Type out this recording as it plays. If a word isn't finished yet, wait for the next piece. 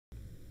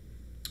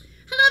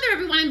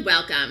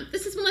everyone, welcome.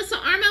 This is Melissa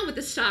Armo with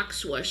the Stock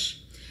Swoosh.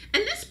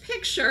 And this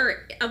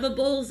picture of a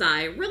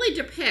bullseye really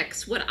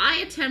depicts what I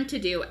attempt to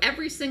do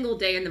every single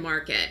day in the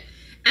market.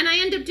 And I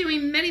end up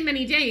doing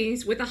many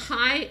days with a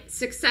high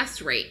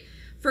success rate.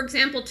 For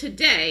example,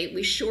 today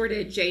we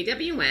shorted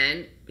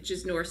JWN, which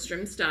is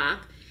Nordstrom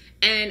stock,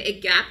 and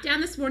it gapped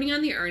down this morning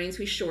on the earnings.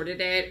 We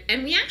shorted it,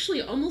 and we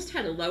actually almost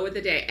had a low of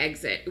the day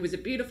exit. It was a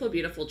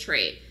beautiful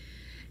trade.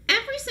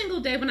 Every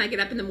single day when I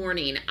get up in the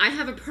morning, I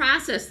have a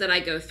process that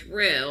I go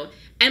through,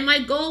 and my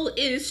goal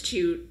is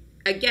to,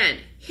 again,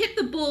 hit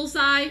the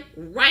bullseye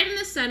right in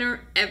the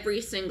center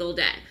every single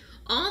day.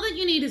 All that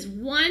you need is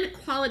one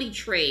quality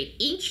trade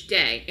each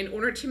day in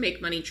order to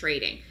make money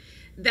trading.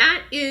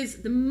 That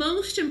is the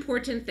most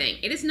important thing.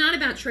 It is not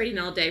about trading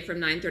all day from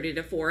 9:30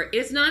 to 4. It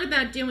is not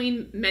about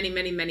doing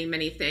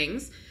many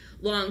things,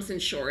 longs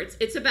and shorts.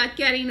 It's about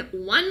getting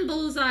one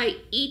bullseye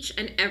each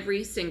and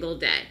every single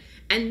day.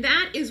 And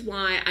that is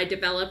why I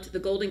developed the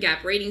Golden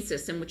Gap rating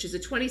system, which is a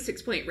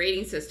 26-point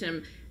rating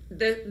system.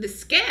 The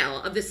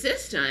scale of the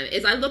system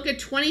is I look at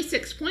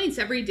 26 points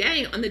every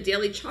day on the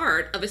daily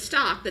chart of a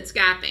stock that's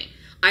gapping.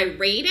 I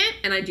rate it,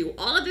 and I do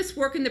all of this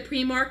work in the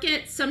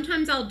pre-market.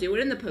 Sometimes I'll do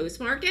it in the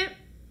post-market,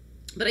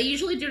 but I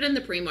usually do it in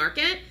the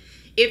pre-market.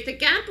 If the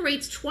gap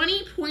rates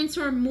 20 points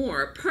or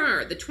more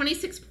per the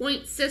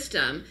 26-point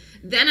system,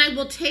 then I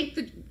will take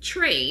the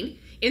trade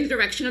in the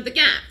direction of the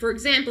gap. For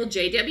example,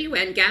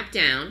 JWN gap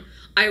down.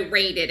 I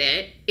rated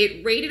it.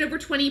 It rated over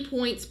 20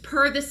 points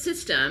per the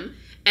system,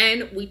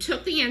 and we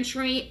took the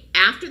entry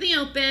after the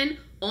open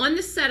on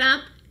the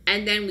setup,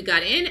 and then we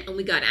got in and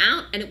we got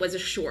out, and it was a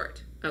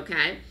short,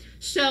 okay?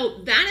 So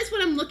that is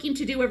what I'm looking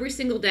to do every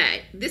single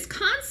day. This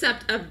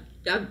concept of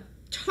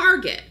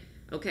target,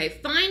 okay,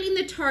 finding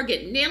the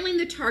target, nailing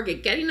the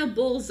target, getting a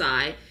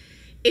bullseye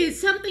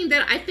is something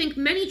that I think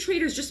many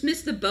traders just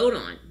miss the boat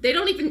on. They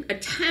don't even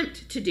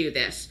attempt to do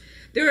this.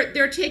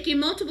 They're taking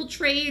multiple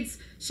trades,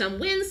 some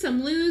win,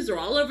 some lose, they're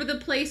all over the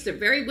place, they're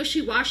very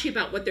wishy-washy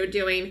about what they're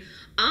doing.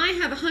 I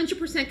have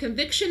 100%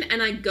 conviction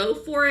and I go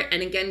for it,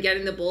 and again,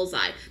 getting the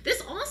bullseye.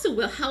 This also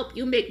will help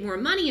you make more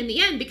money in the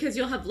end because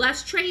you'll have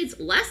less trades,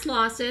 less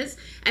losses,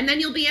 and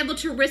then you'll be able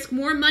to risk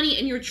more money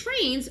in your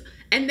trades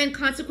and then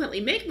consequently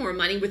make more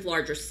money with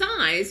larger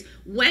size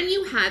when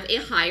you have a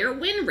higher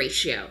win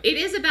ratio. It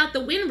is about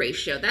the win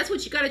ratio. That's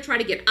what you got to try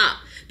to get up,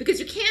 because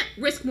you can't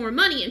risk more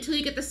money until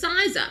you get the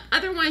size up.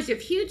 Otherwise, you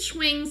have huge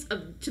swings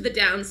to the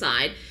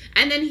downside,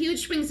 and then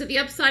huge swings to the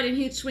upside and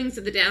huge swings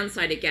to the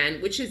downside again,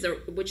 which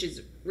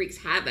wreaks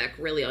havoc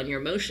really on your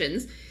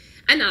emotions,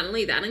 and not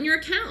only that, on your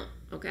account,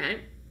 okay?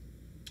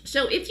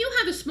 So if you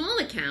have a small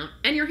account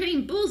and you're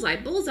hitting bullseye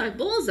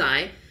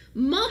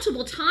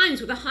multiple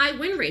times with a high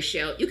win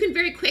ratio, you can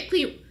very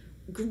quickly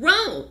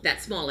grow that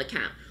small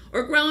account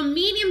or grow a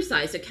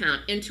medium-sized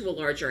account into a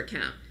larger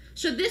account.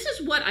 So this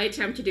is what I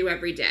attempt to do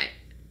every day.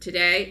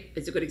 Today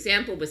is a good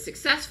example. Was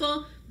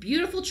successful,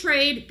 beautiful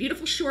trade,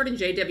 beautiful short in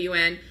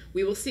JWN.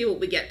 We will see what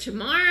we get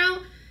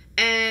tomorrow,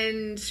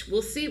 and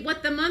we'll see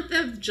what the month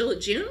of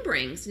June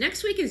brings.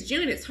 Next week is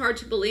June. It's hard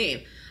to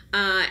believe.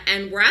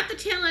 And we're at the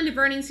tail end of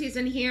earnings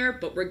season here,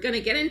 but we're going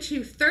to get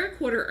into third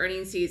quarter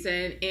earnings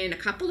season in a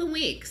couple of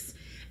weeks.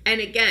 And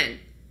again,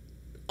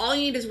 all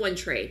you need is one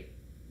trade.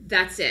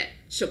 That's it.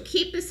 So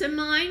keep this in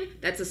mind.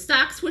 That's a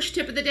stock swoosh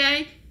tip of the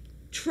day.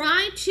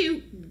 Try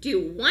to do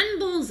one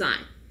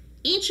bullseye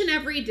each and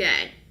every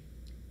day.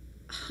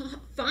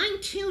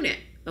 Fine tune it,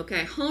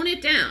 okay? Hone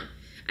it down.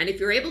 And if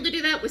you're able to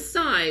do that with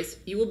size,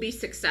 you will be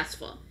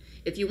successful.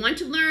 If you want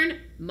to learn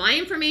my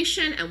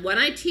information and what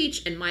I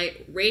teach in my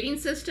rating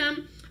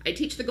system, I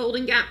teach the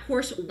Golden Gap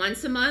course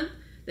once a month.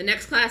 The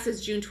next class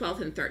is June 12th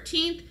and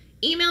 13th.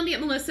 Email me at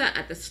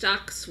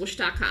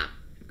melissa@thestockswoosh.com. Have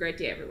a great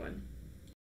day, everyone.